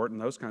support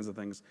and those kinds of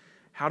things,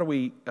 how do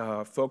we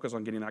focus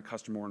on getting that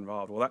customer more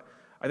involved? Well,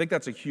 I think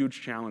that's a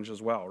huge challenge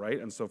as well, right?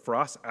 And so for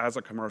us as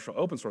a commercial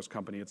open source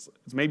company, it's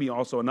maybe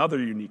also another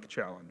unique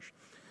challenge.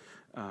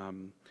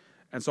 And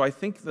so I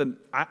think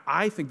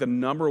the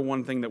number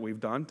one thing that we've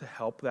done to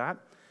help that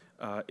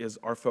is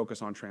our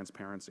focus on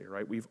transparency,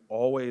 right? We've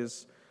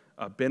always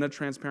been a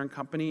transparent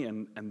company,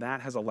 and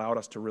that has allowed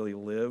us to really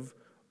live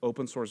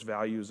open source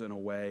values in a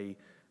way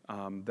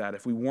that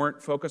if we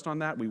weren't focused on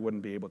that, we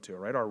wouldn't be able to,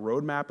 right? Our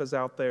roadmap is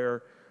out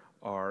there.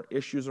 Our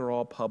issues are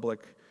all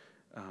public.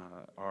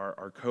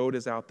 Our code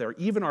is out there.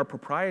 Even our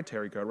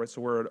proprietary code, right?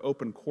 So we're an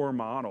open core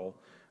model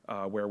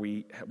where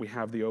we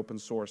have the open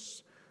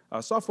source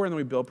software, and then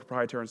we build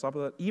proprietary and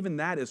software. Even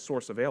that is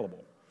source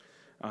available.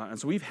 And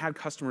so we've had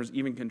customers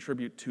even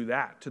contribute to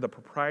that, to the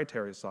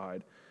proprietary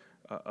side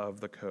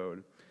of the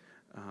code.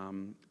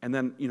 And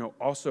then,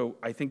 also,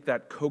 I think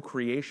that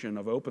co-creation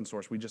of open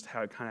source, we just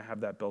kind of have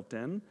that built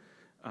in.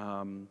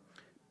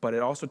 But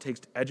it also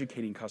takes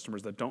educating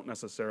customers that don't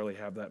necessarily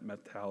have that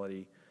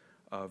mentality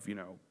of,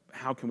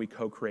 how can we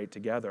co-create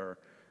together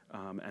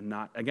and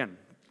not, again,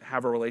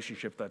 have a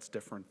relationship that's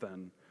different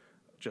than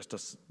just a,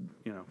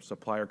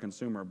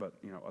 supplier-consumer, but,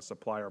 a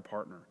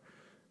supplier-partner.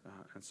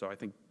 And so I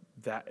think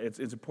it's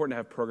important to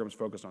have programs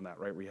focused on that,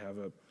 right? We have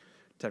a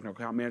technical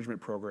account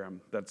management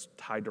program that's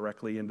tied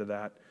directly into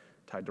that,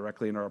 tied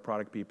directly into our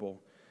product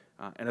people.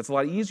 And it's a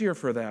lot easier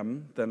for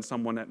them than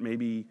someone at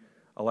maybe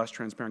a less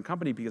transparent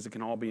company because it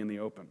can all be in the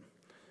open.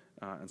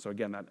 And so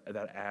again,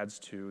 that adds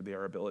to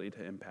their ability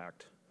to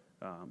impact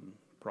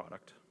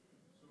product.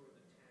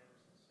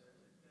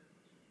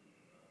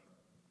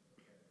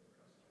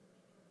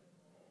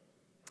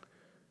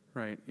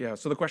 Right, yeah.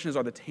 So the question is,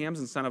 are the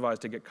TAMs incentivized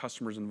to get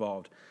customers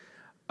involved?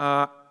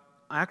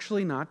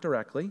 Actually, not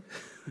directly.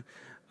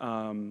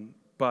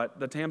 But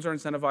the TAMs are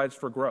incentivized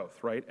for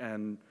growth, right?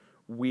 And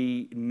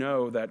we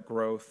know that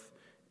growth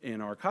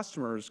in our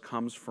customers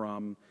comes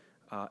from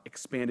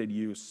expanded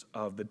use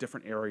of the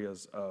different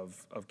areas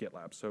of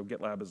GitLab. So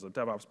GitLab is a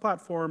DevOps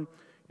platform.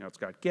 You know, it's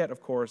got Git,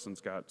 of course, and it's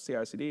got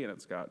CI/CD, and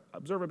it's got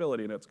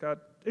observability, and it's got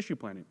issue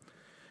planning.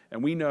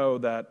 And we know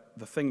that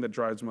the thing that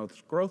drives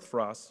most growth for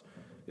us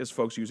is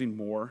folks using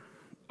more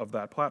of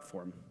that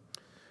platform.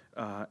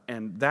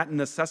 And that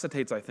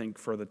necessitates, I think,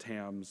 for the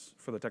TAMs,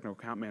 for the technical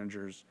account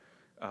managers,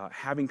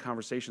 having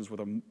conversations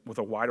with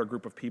a wider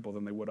group of people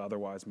than they would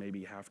otherwise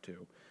maybe have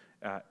to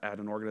at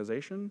an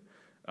organization,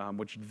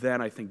 which then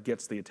I think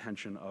gets the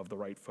attention of the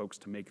right folks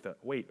to make the,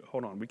 wait,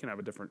 hold on, we can have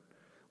a different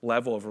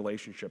level of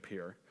relationship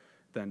here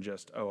than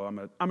just, oh,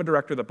 I'm a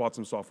director that bought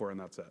some software and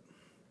that's it.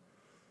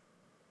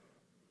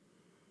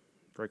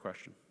 Great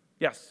question.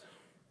 Yes?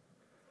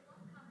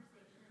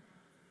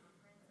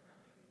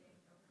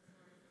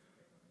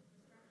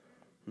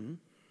 Mm-hmm.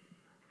 The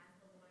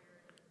one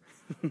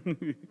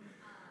thing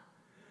about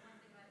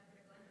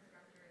critical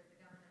infrastructure is the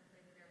government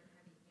plays a very heavy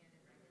hand in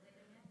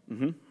regulating it.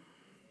 Mm-hmm. Do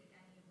you see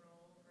any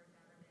role for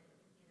government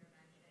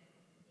intervention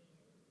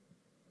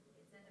in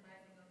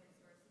incentivizing open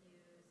source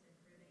use,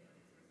 improving open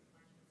source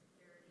supply chain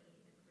security,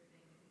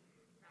 improving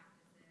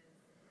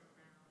practices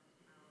around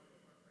how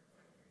the corporate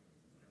sector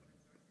uses open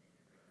source to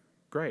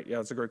integrate? Great, yeah,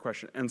 that's a great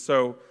question. And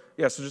so,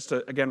 yeah, so just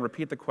to, again,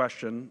 repeat the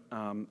question,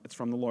 it's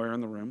from the lawyer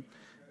in the room,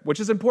 which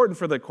is important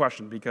for the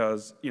question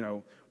because, you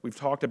know, we've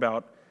talked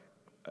about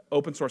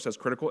open source as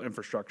critical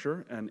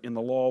infrastructure, and in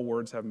the law,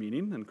 words have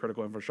meaning, and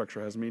critical infrastructure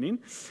has meaning.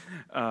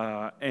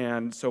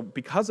 And so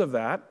because of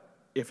that,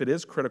 if it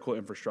is critical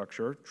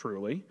infrastructure,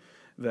 truly,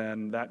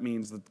 then that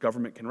means that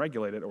government can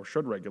regulate it, or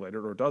should regulate it,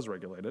 or does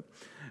regulate it.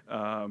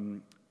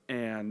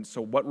 And so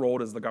what role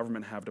does the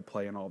government have to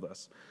play in all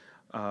this?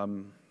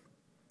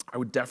 I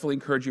would definitely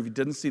encourage you, if you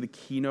didn't see the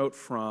keynote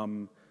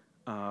from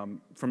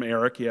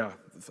Eric, yeah,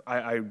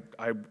 I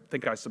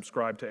think I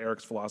subscribe to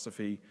Eric's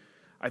philosophy.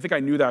 I think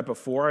I knew that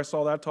before I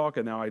saw that talk,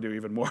 and now I do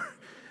even more.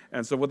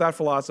 And so what that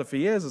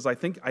philosophy is I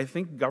think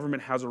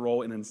government has a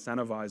role in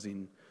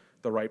incentivizing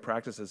the right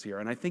practices here.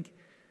 And I think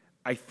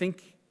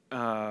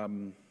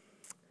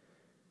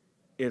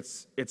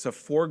it's a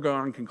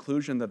foregone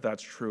conclusion that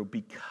that's true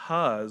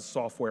because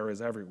software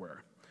is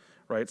everywhere,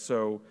 right?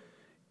 So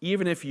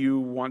even if you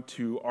want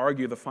to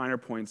argue the finer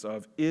points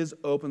of, is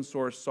open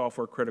source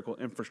software critical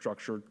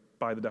infrastructure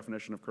by the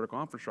definition of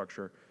critical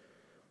infrastructure,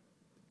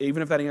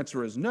 even if that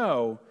answer is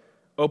no,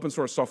 open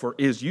source software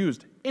is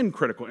used in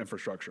critical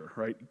infrastructure,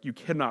 right? You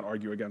cannot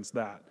argue against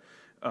that,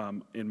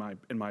 in my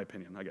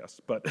opinion, I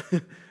guess. But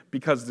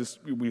because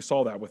we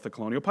saw that with the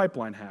Colonial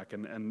Pipeline hack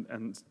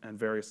and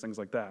various things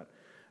like that,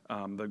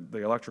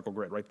 the electrical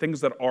grid, right?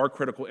 Things that are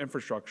critical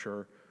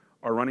infrastructure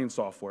are running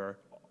software.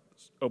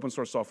 Open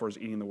source software is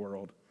eating the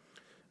world.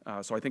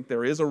 So I think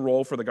there is a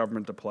role for the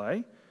government to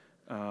play.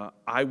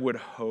 I would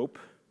hope,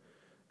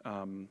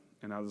 and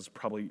now this is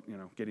probably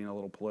getting a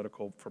little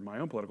political for my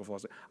own political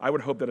philosophy, I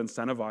would hope that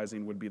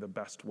incentivizing would be the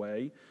best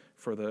way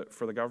for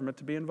the government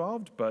to be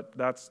involved, but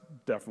that's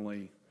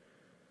definitely,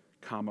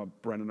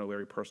 Brendan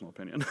O'Leary personal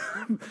opinion.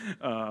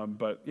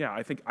 But yeah,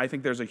 I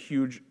think there's a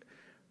huge,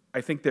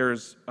 I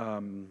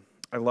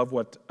love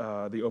what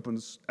the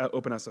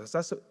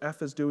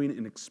OpenSSF is doing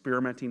in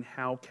experimenting.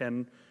 How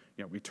can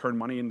we turn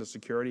money into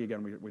security?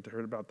 Again, we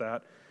heard about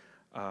that.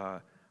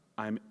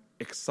 I'm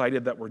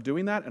excited that we're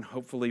doing that, and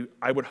hopefully,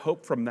 I would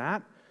hope from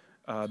that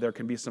there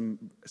can be some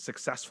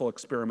successful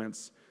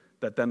experiments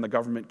that then the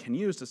government can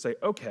use to say,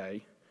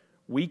 okay,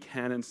 we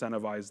can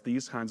incentivize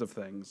these kinds of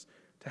things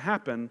to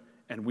happen,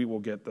 and we will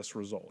get this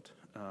result.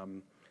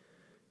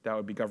 That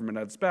would be government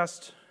at its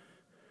best.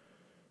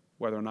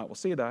 Whether or not we'll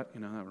see that,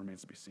 that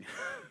remains to be seen.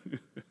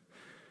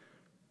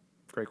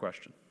 Great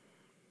question.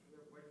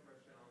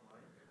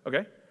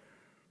 Okay.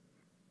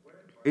 What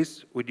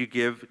advice would you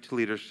give to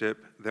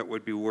leadership that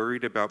would be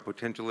worried about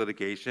potential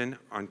litigation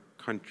on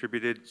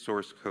contributed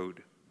source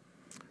code?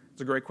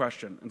 It's a great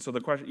question. And so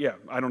the question, yeah,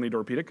 I don't need to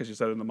repeat it because you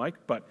said it in the mic,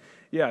 but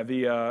yeah,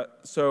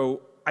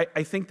 so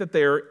I think that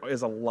there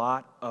is a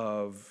lot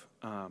of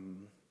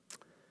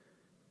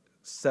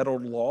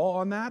settled law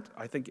on that.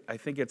 I think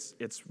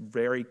it's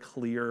very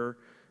clear.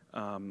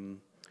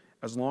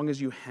 As long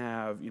as you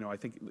have, I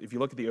think if you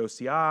look at the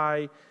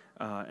OCI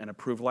and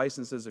approved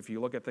licenses, if you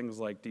look at things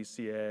like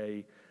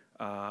DCA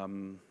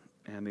and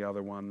the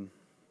other one,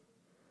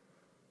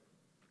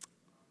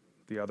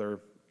 the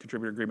other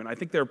contributor agreement, I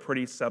think they're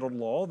pretty settled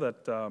law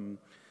that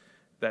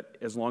that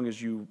as long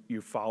as you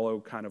follow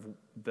kind of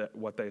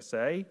what they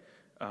say,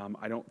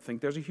 I don't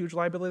think there's a huge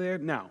liability there.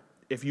 Now,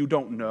 if you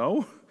don't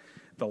know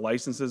the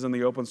licenses in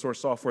the open source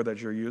software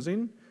that you're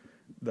using,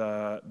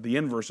 the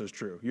inverse is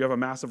true. You have a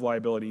massive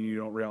liability and you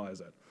don't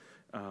realize it.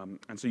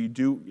 And so you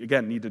do,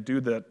 again, need to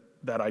do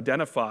that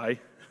identify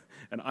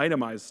and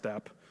itemize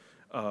step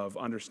of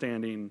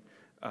understanding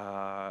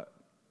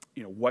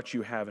what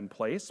you have in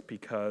place,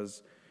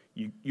 because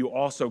you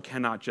also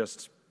cannot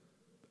just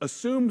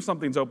assume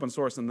something's open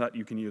source and that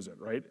you can use it,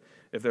 right?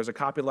 If there's a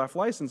copyleft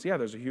license, yeah,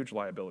 there's a huge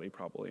liability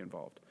probably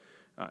involved.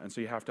 And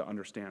so you have to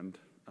understand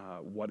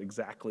what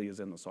exactly is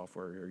in the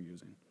software you're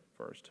using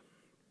first.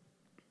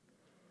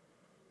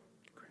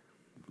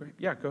 Great.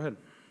 Yeah, go ahead.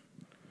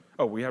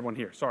 Oh, we had one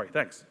here. Sorry,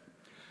 thanks.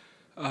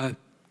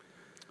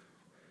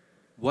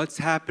 What's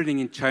happening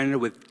in China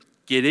with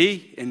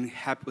Gitee and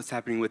what's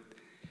happening with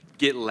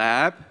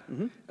GitLab?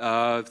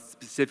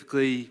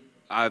 Specifically,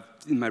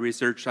 in my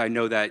research, I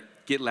know that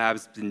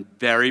GitLab's been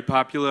very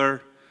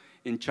popular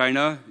in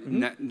China,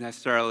 not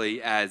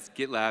necessarily as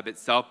GitLab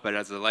itself, but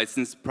as a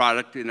licensed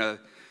product in a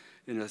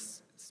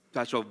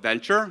special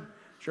venture.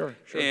 Sure.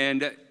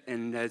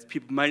 And as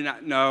people might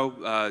not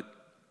know,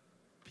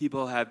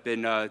 people have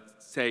been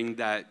saying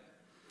that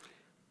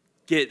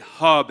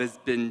GitHub has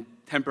been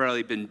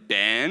temporarily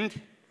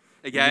banned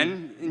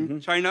again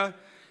in China,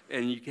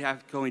 and you can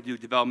only do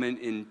development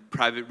in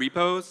private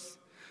repos.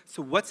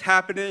 So what's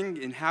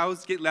happening, and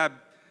how's GitLab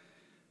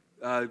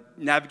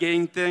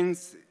navigating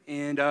things,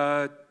 and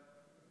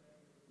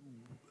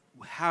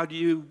how do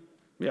you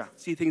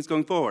see things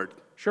going forward?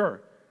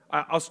 Sure.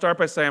 I'll start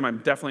by saying I'm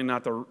definitely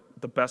not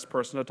the best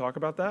person to talk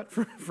about that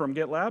from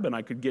GitLab, and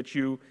I could get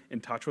you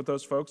in touch with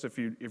those folks if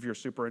you're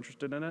super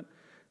interested in it.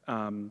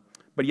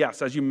 But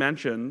yes, as you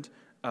mentioned,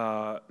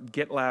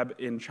 GitLab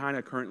in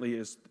China currently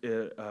is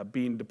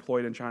being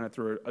deployed in China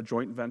through a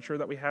joint venture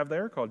that we have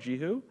there called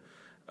Jihu.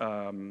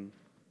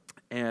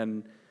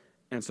 And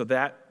so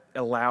that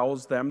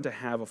allows them to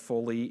have a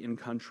fully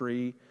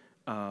in-country,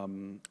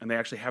 and they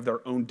actually have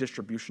their own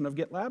distribution of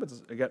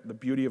GitLab. Again, the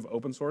beauty of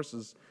open source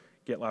is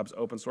GitLab's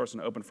open source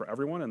and open for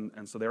everyone,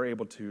 and so they're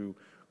able to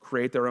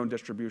create their own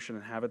distribution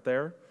and have it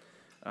there.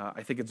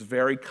 I think it's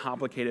very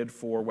complicated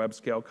for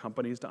web-scale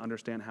companies to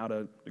understand how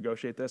to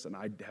negotiate this, and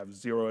I have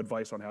zero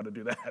advice on how to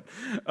do that.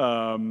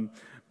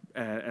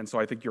 And so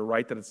I think you're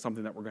right that it's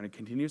something that we're going to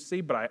continue to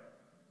see, but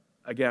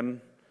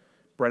again,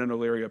 Brendan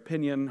O'Leary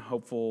opinion,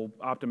 hopeful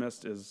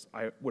optimist, is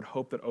I would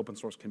hope that open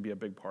source can be a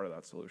big part of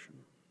that solution.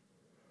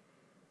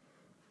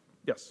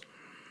 Yes?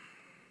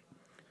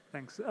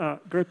 Thanks.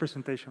 Great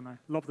presentation. I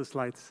love the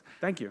slides.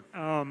 Thank you.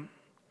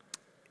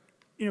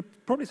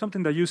 Probably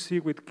something that you see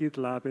with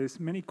GitLab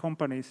is many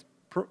companies,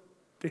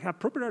 they have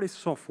proprietary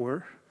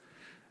software,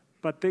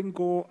 but then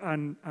go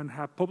and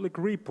have public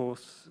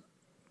repos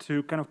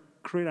to kind of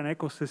create an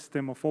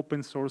ecosystem of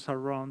open source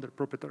around their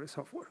proprietary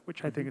software,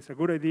 which I think is a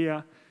good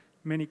idea.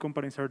 Many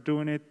companies are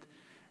doing it,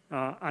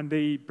 and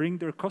they bring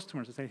their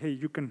customers and say, hey,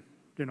 you can,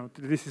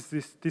 this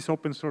is this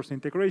open source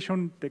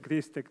integration, take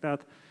this, take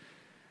that.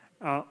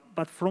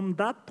 But from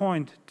that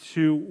point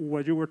to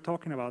what you were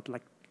talking about,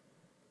 like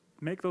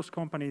make those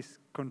companies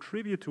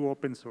contribute to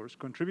open source,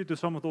 contribute to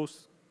some of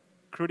those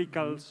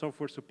critical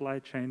software supply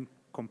chain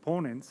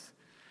components,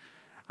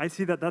 I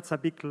see that that's a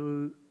big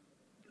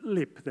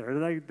leap there.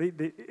 Like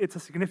it's a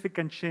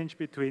significant change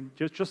between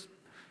just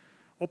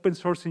open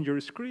sourcing your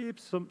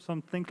scripts,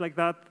 some things like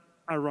that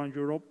around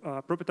your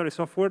proprietary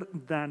software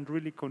than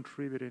really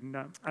contributing.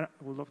 I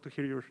would love to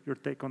hear your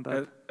take on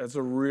that. That's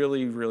a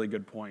really, really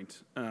good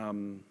point.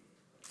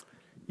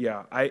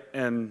 Yeah, I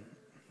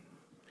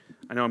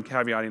know I'm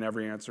caveating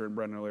every answer in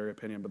Brendan O'Leary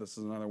opinion, but this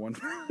is another one.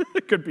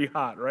 It could be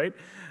hot, right?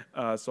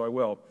 So I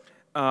will.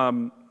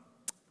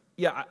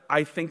 Yeah,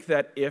 I think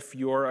that if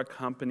your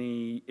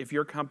company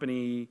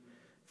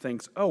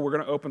thinks, oh, we're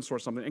going to open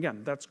source something,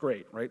 again, that's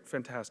great, right?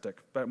 Fantastic.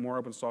 But more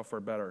open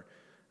software, better.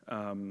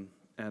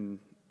 And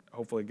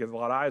hopefully get a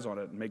lot of eyes on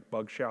it and make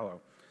bugs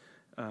shallow.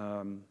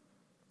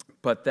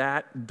 But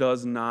that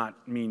does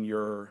not mean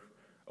you're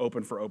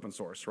open for open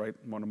source, right?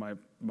 One of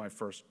my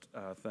first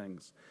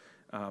things.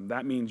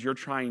 That means you're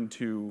trying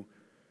to,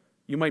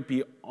 you might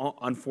be,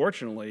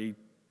 unfortunately,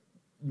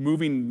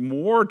 moving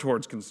more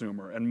towards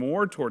consumer and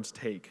more towards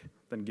take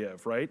than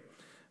give, right?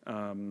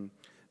 And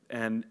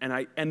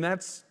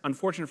that's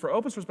unfortunate for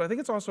open source, but I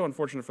think it's also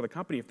unfortunate for the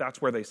company if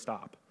that's where they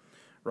stop,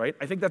 right?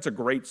 I think that's a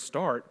great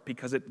start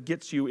because it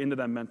gets you into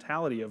that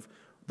mentality of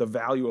the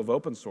value of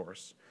open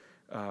source.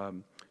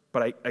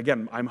 But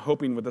again, I'm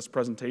hoping with this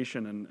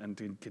presentation and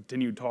to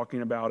continue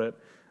talking about it,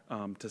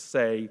 to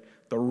say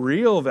the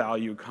real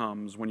value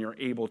comes when you're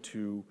able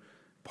to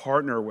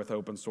partner with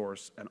open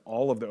source and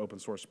all of the open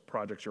source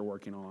projects you're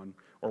working on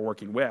or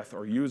working with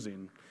or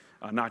using,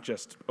 not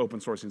just open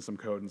sourcing some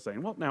code and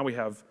saying, well, now we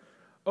have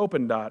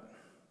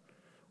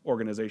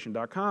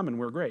open.organization.com and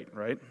we're great,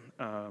 right?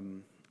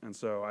 And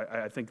so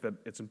I think that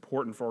it's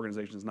important for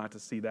organizations not to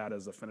see that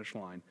as a finish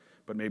line,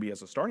 but maybe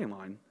as a starting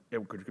line,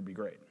 it could be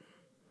great.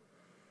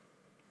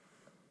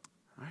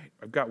 All right,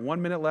 I've got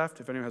 1 minute left.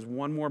 If anyone has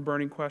one more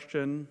burning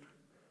question,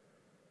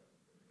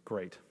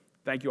 great.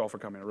 Thank you all for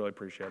coming. I really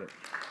appreciate it.